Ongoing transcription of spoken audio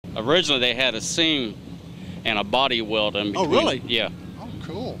Originally, they had a seam and a body weld in between. Oh, really? Yeah. Oh,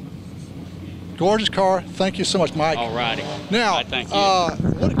 cool. Gorgeous car. Thank you so much, Mike. All righty. Now, thank you.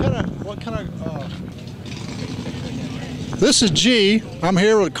 what kind of this is G. I'm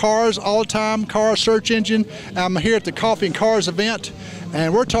here with Cars All the Time, Car Search Engine. I'm here at the Coffee and Cars event,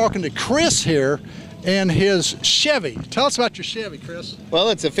 and we're talking to Chris here and his Chevy. Tell us about your Chevy, Chris. Well,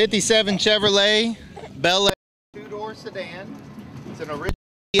 it's a 57 Chevrolet Bellaire two-door sedan. It's an original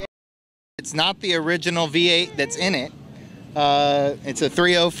V8. It's not the original V8 that's in it. It's a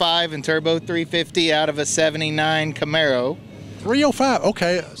 305 and turbo 350 out of a 79 Camaro. 305,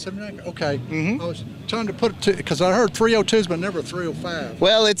 okay, 79, okay. Mm-hmm. I was trying to put it to, because I heard 302s, but never 305.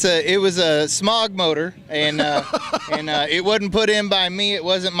 Well, it was a smog motor, and it wasn't put in by me. It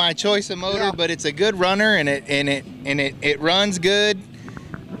wasn't my choice of motor, yeah. But it's a good runner, and it runs good.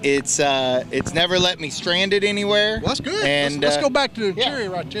 It's never let me stranded anywhere. Well, that's good. And let's go back to the interior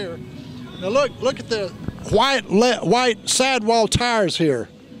right here. Now look at the white sidewall tires here.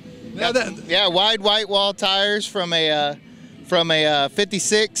 Now yeah, wide white wall tires from a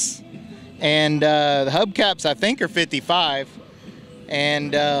 56, and the hubcaps I think are 55,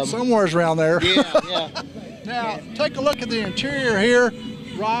 and somewhere's around there. Yeah. Now take a look at the interior here,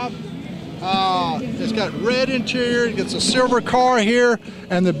 Rob. It's got red interior. It's a silver car here,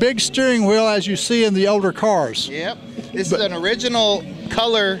 and the big steering wheel as you see in the older cars. Yep. This is an original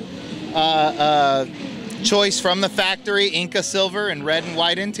color choice from the factory, Inca silver and red and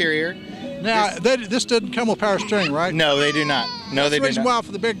white interior. Now, this doesn't come with power steering, right? No, they do not. No, they do not. That's the reason why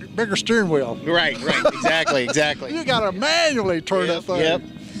for the bigger steering wheel. Right, exactly. You got to manually turn that thing. Yep.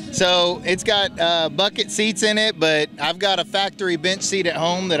 So it's got bucket seats in it, but I've got a factory bench seat at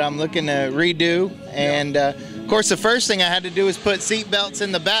home that I'm looking to redo. And of course, the first thing I had to do was put seat belts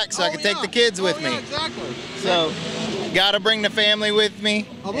in the back so I could take the kids with me. Exactly. So, got to bring the family with me.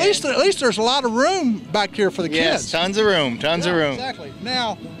 At least there's a lot of room back here for the kids. Yes, tons of room. Exactly.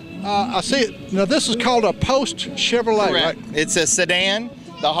 Now, I see it. Now, this is called a post Chevrolet, correct. Right? It's a sedan.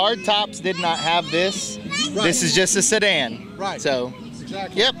 The hard tops did not have this. Right. This is just a sedan. Right. So,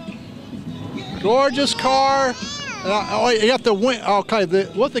 exactly. Yep. Gorgeous car. You have the wing. Okay,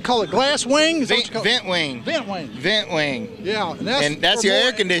 what they call it, glass wing? Vent wing. Vent wing. Vent wing. Yeah, and that's your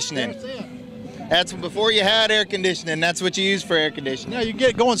air conditioning. That's before you had air conditioning. That's what you use for air conditioning. Now you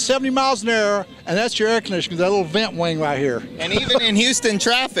get going 70 miles an hour, and that's your air conditioning, that little vent wing right here. And even in Houston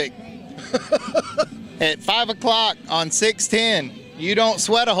traffic, at 5 o'clock on 610, you don't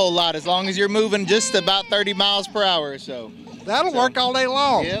sweat a whole lot as long as you're moving just about 30 miles per hour or so. That'll work all day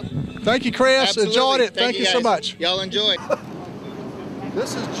long. Yep. Thank you, Chris. Absolutely. Enjoyed it. Thank you so much. Y'all enjoy.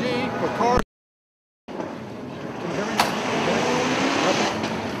 This is G for Cars.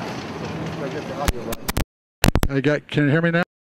 Can you hear me now?